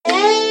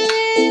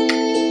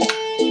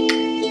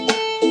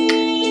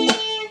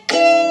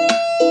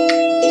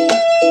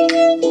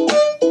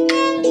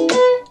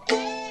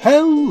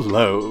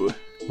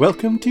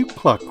Welcome to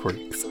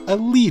Clockworks, a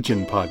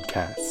Legion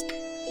podcast.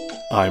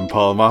 I'm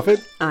Paul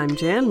Moffat. I'm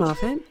Jan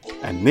Moffat.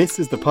 And this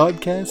is the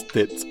podcast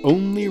that's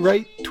only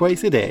right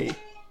twice a day.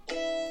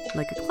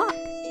 Like a clock.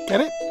 Get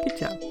it? Good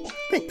job.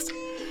 Thanks.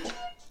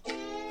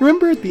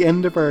 Remember at the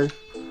end of our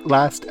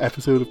last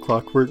episode of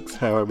Clockworks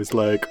how I was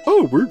like,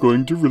 oh, we're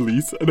going to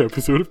release an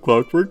episode of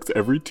Clockworks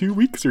every 2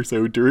 weeks or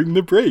so during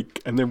the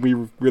break. And then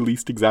we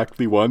released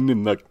exactly one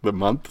in the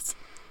months.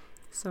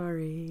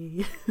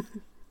 Sorry.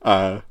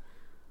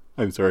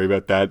 I'm sorry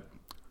about that.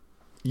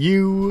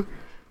 You,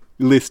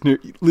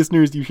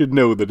 listeners, you should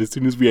know that as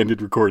soon as we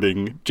ended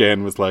recording,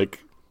 Jan was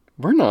like,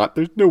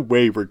 there's no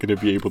way we're going to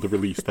be able to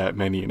release that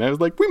many. And I was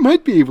like, we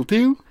might be able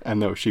to. And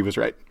no, she was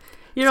right.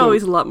 You're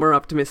always a lot more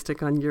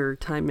optimistic on your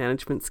time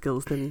management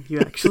skills than you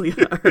actually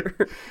are.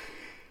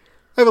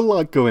 I have a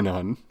lot going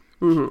on.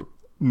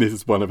 Mm-hmm. This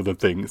is one of the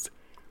things.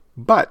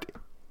 But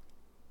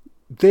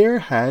there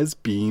has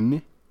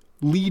been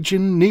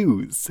Legion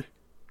news.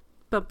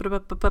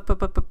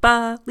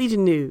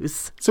 Legion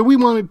news. So we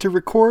wanted to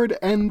record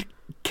and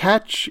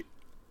catch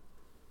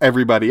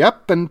everybody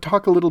up and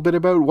talk a little bit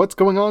about what's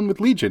going on with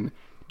Legion.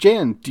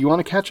 Jan, do you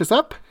want to catch us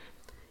up?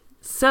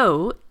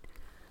 So,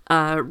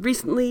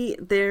 recently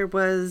there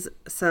was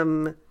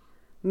some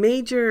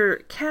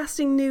major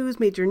casting news,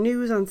 major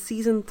news on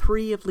Season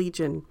 3 of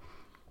Legion.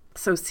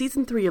 So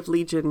Season 3 of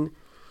Legion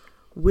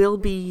will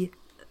be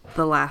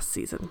the last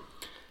season.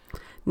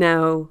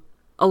 Now,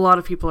 a lot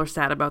of people are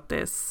sad about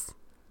this,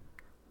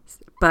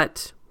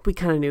 but we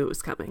kind of knew it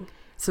was coming.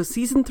 So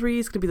Season 3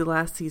 is going to be the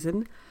last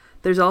season.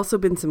 There's also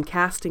been some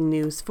casting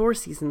news for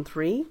Season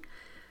 3,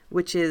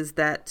 which is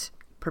that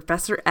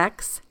Professor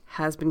X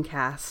has been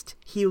cast.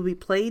 He will be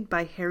played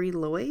by Harry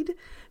Lloyd,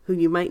 who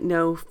you might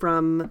know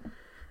from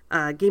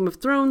Game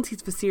of Thrones.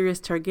 He's Viserys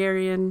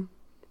Targaryen.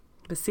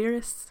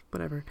 Viserys?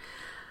 Whatever.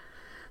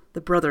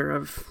 The brother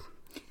of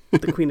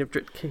the Queen of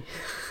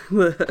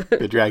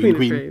the Dragon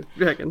Queen.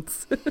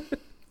 Dragons.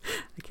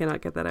 I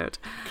cannot get that out.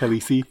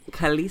 Khaleesi.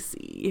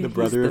 The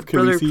brother of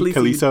Khaleesi.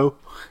 Khaleesi.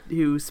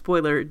 Who,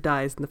 spoiler,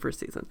 dies in the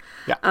first season.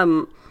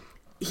 Yeah.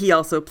 He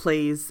also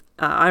plays,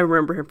 I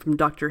remember him from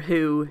Doctor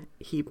Who.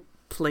 He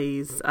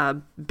plays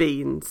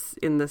Baines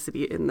in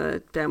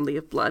the Family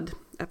of Blood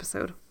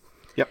episode.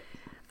 Yep.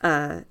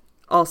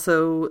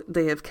 Also,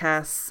 they have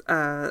cast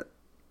from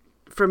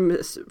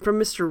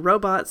Mr.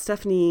 Robot,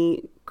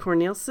 Stephanie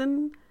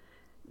Cornelison,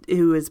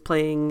 who is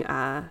playing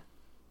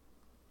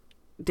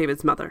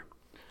David's mother.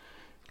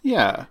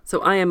 Yeah.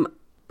 So I am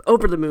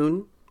over the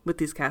moon with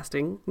these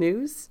casting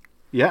news.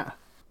 Yeah.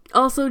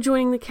 Also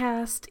joining the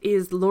cast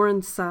is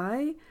Lauren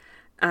Tsai.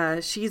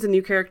 She's a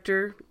new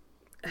character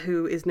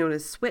who is known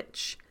as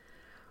Switch.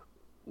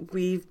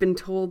 We've been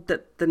told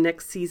that the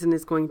next season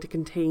is going to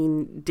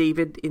contain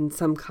David in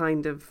some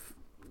kind of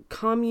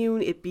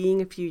commune, it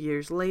being a few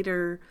years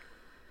later.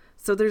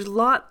 So there's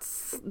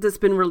lots that's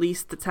been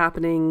released that's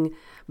happening,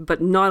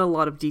 but not a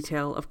lot of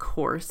detail, of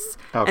course.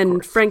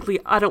 Frankly,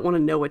 I don't want to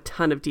know a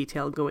ton of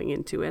detail going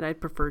into it. I'd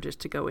prefer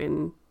just to go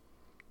in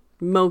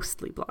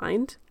mostly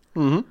blind.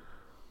 Mm-hmm.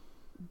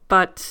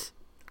 But,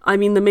 I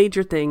mean, the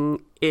major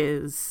thing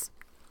is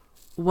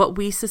what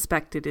we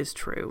suspected is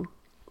true.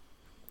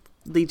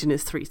 Legion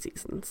is 3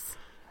 seasons.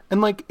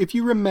 And, if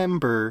you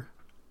remember,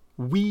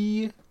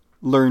 we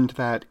learned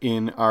that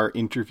in our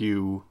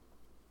interview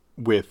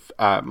with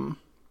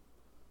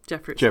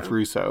Jeff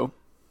Russo.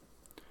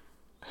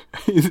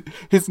 His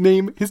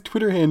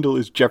Twitter handle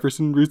is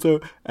Jefferson Russo,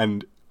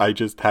 and I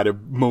just had a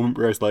moment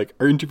where I was like,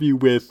 our interview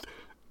with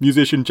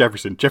musician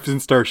Jefferson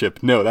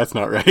Starship. No, that's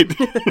not right.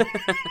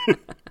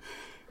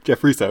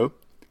 Jeff Russo.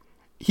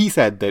 He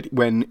said that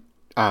when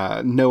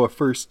Noah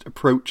first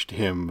approached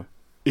him,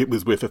 it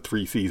was with a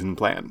 3-season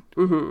plan.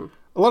 Mm-hmm.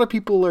 A lot of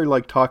people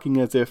are talking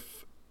as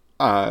if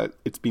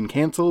it's been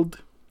cancelled.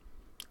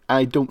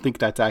 I don't think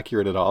that's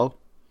accurate at all.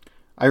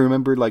 I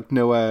remember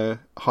Noah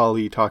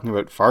Hawley talking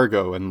about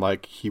Fargo and they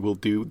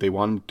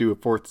wanted to do a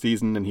 4th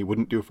season and he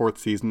wouldn't do a 4th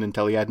season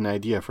until he had an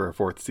idea for a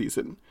 4th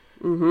season.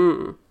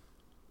 Mm-hmm.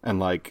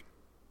 And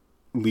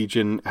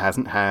Legion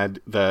hasn't had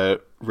the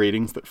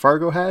ratings that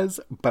Fargo has,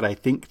 but I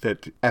think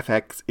that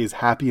FX is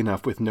happy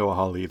enough with Noah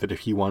Hawley that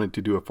if he wanted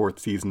to do a 4th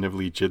season of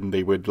Legion,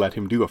 they would let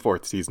him do a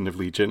 4th season of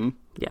Legion.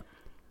 Yeah.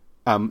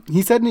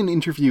 He said in an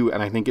interview,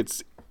 and I think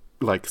it's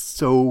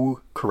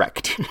so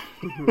correct,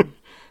 mm-hmm.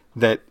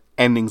 that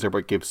endings are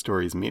what give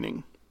stories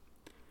meaning.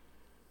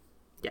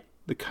 Yeah.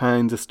 The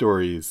kinds of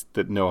stories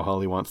that Noah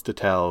Hawley wants to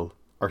tell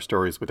are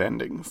stories with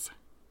endings.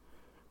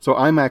 So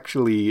I'm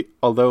actually,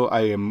 although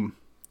I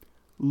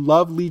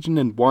love Legion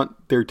and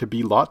want there to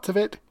be lots of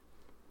it,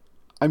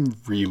 I'm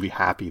really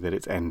happy that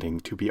it's ending,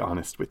 to be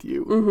honest with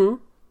you. Mm-hmm.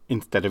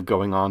 Instead of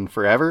going on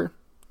forever.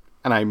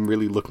 And I'm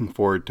really looking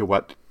forward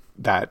to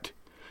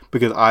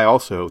because I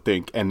also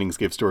think endings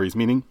give stories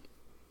meaning.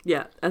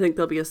 Yeah, I think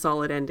there'll be a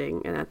solid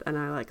ending, and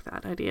I like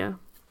that idea.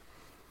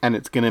 And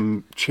it's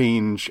going to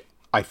change,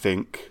 I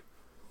think,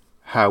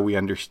 how we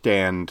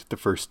understand the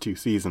first 2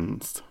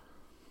 seasons.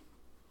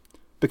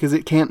 because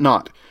it can't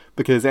not.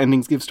 Because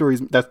endings give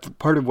stories, that's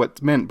part of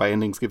what's meant by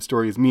endings give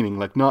stories meaning.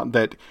 Like, not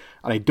that,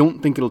 and I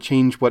don't think it'll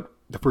change what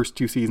the first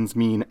 2 seasons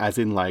mean, as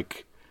in,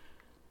 like,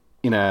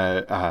 in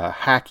a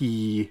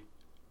hacky,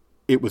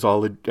 it was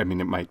all, it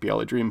might be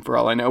all a dream for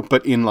all I know,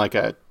 but in, like,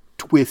 a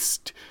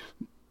twist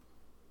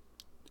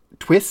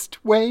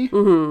way.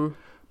 Mm-hmm.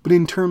 But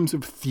in terms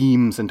of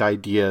themes and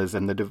ideas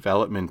and the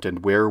development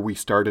and where we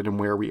started and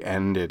where we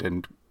ended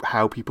and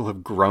how people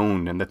have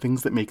grown and the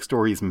things that make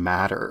stories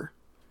matter.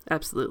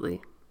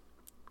 Absolutely.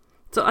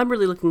 So I'm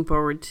really looking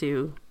forward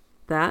to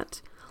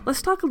that.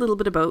 Let's talk a little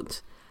bit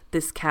about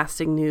this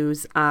casting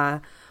news.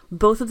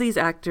 Both of these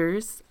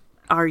actors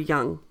are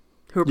young,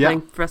 who are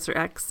playing Professor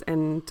X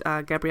and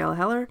Gabrielle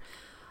Heller.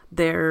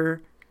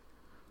 They're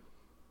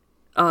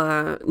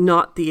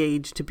not the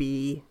age to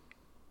be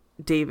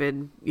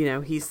David. You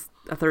know, he's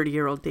a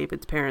 30-year-old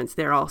David's parents.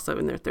 They're also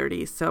in their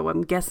 30s. So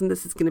I'm guessing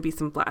this is going to be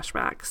some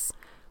flashbacks,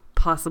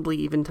 possibly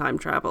even time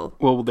travel.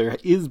 Well,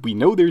 we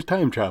know there's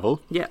time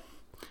travel. Yeah.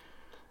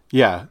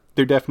 Yeah,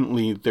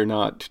 they're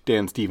not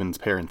Dan Stevens'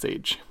 parents'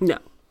 age. No,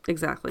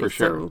 exactly. For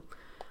sure. So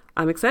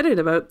I'm excited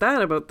about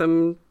that, about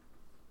them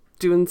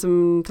doing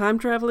some time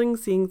traveling,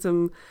 seeing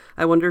some,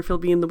 I wonder if he'll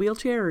be in the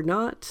wheelchair or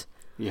not.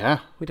 Yeah.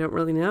 We don't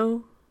really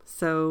know.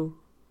 So,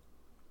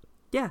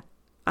 yeah.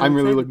 I'm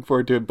really looking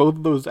forward to it. Both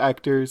of those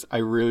actors, I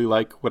really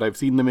like what I've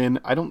seen them in.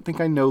 I don't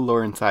think I know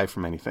Lauren Tsai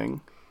from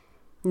anything.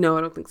 No,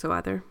 I don't think so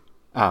either.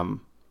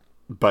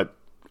 But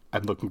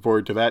I'm looking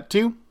forward to that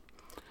too.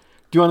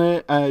 Do you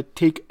want to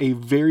take a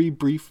very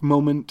brief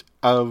moment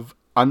of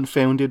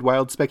unfounded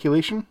wild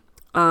speculation?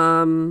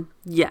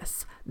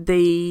 Yes.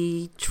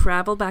 They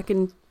travel back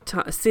in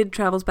Sid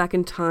travels back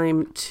in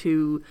time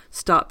to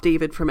stop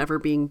David from ever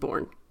being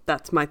born.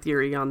 That's my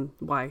theory on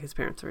why his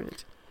parents are in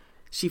it.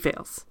 She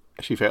fails.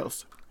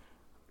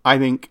 I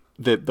think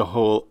that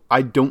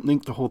I don't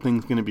think the whole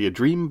thing's going to be a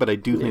dream, but I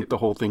do think the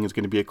whole thing is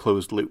going to be a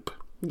closed loop.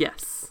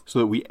 Yes. So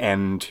that we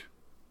end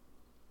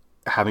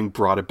having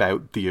brought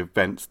about the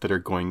events that are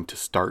going to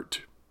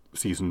start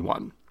season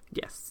 1.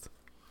 Yes.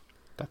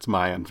 That's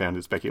my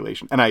unfounded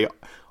speculation. And I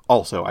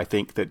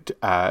think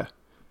that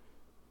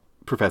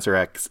Professor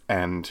X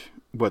and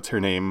what's her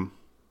name?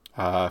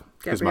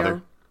 His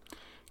mother.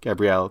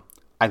 Gabrielle.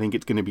 I think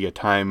it's going to be a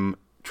time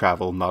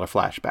travel, not a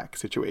flashback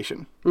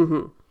situation.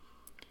 Mm-hmm.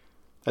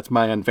 That's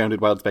my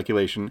unfounded wild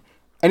speculation.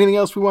 Anything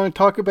else we want to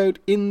talk about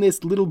in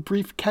this little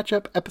brief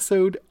catch-up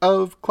episode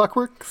of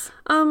Clockworks?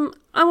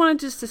 I wanted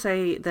just to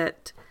say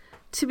that,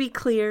 to be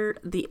clear,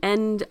 the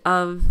end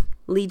of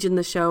Legion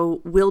the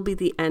show will be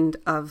the end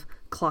of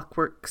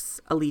Clockworks,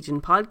 a Legion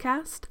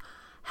podcast.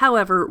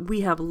 However,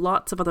 we have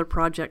lots of other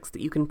projects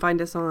that you can find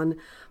us on.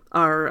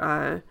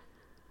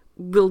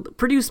 We'll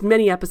produce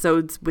many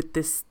episodes with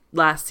this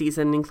last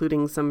season,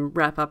 including some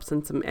wrap-ups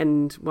and some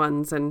end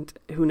ones, and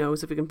who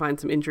knows if we can find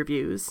some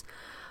interviews.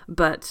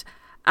 But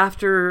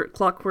after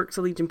Clockworks,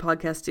 a Legion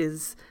podcast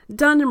is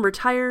done and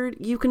retired,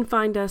 you can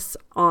find us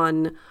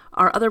on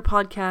our other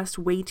podcast,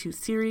 Way Too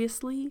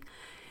Seriously.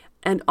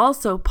 And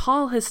also,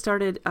 Paul has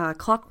started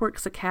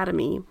Clockworks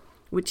Academy,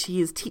 which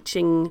he is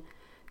teaching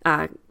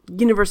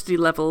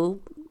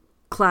university-level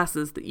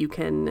classes that you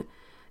can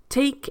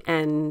take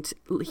and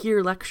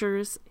hear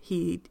lectures.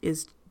 He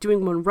is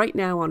doing one right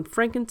now on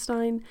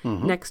Frankenstein.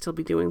 Mm-hmm. Next, he'll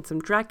be doing some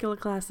Dracula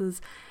classes.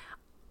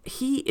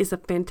 He is a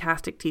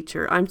fantastic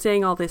teacher. I'm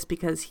saying all this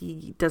because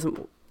he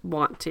doesn't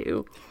want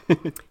to.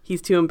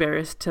 He's too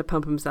embarrassed to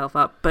pump himself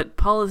up. But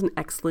Paul is an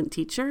excellent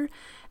teacher,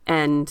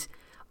 and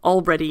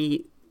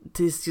already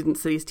the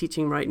students that he's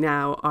teaching right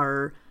now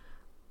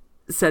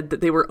said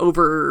that they were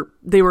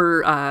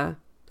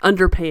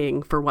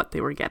underpaying for what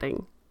they were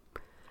getting.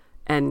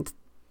 And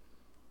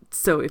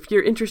so if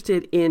you're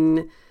interested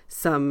in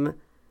some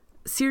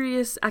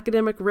serious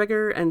academic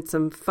rigor and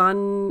some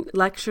fun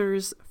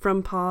lectures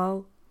from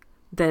Paul,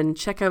 then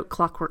check out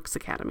Clockworks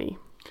Academy.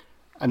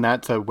 And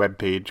that's a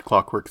webpage,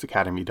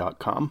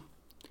 clockworksacademy.com.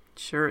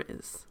 Sure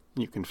is.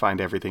 You can find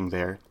everything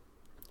there.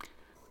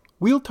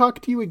 We'll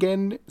talk to you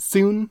again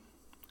soon.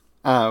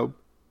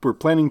 We're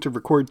planning to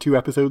record 2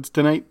 episodes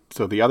tonight,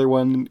 so the other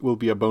one will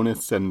be a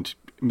bonus, and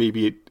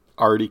maybe it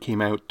already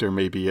came out, or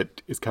maybe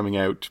it is coming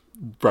out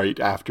right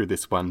after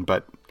this one,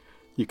 but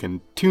you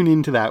can tune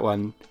into that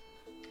one,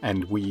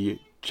 and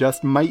we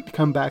just might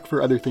come back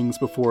for other things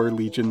before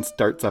Legion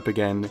starts up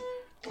again.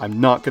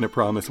 I'm not going to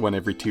promise one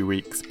every 2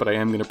 weeks, but I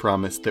am going to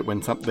promise that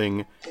when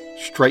something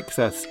strikes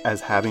us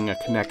as having a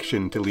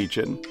connection to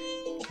Legion,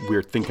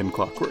 we're thinking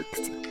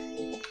Clockworks.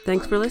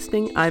 Thanks for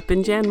listening. I've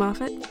been Jan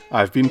Moffat.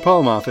 I've been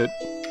Paul Moffat.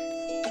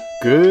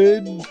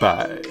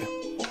 Goodbye.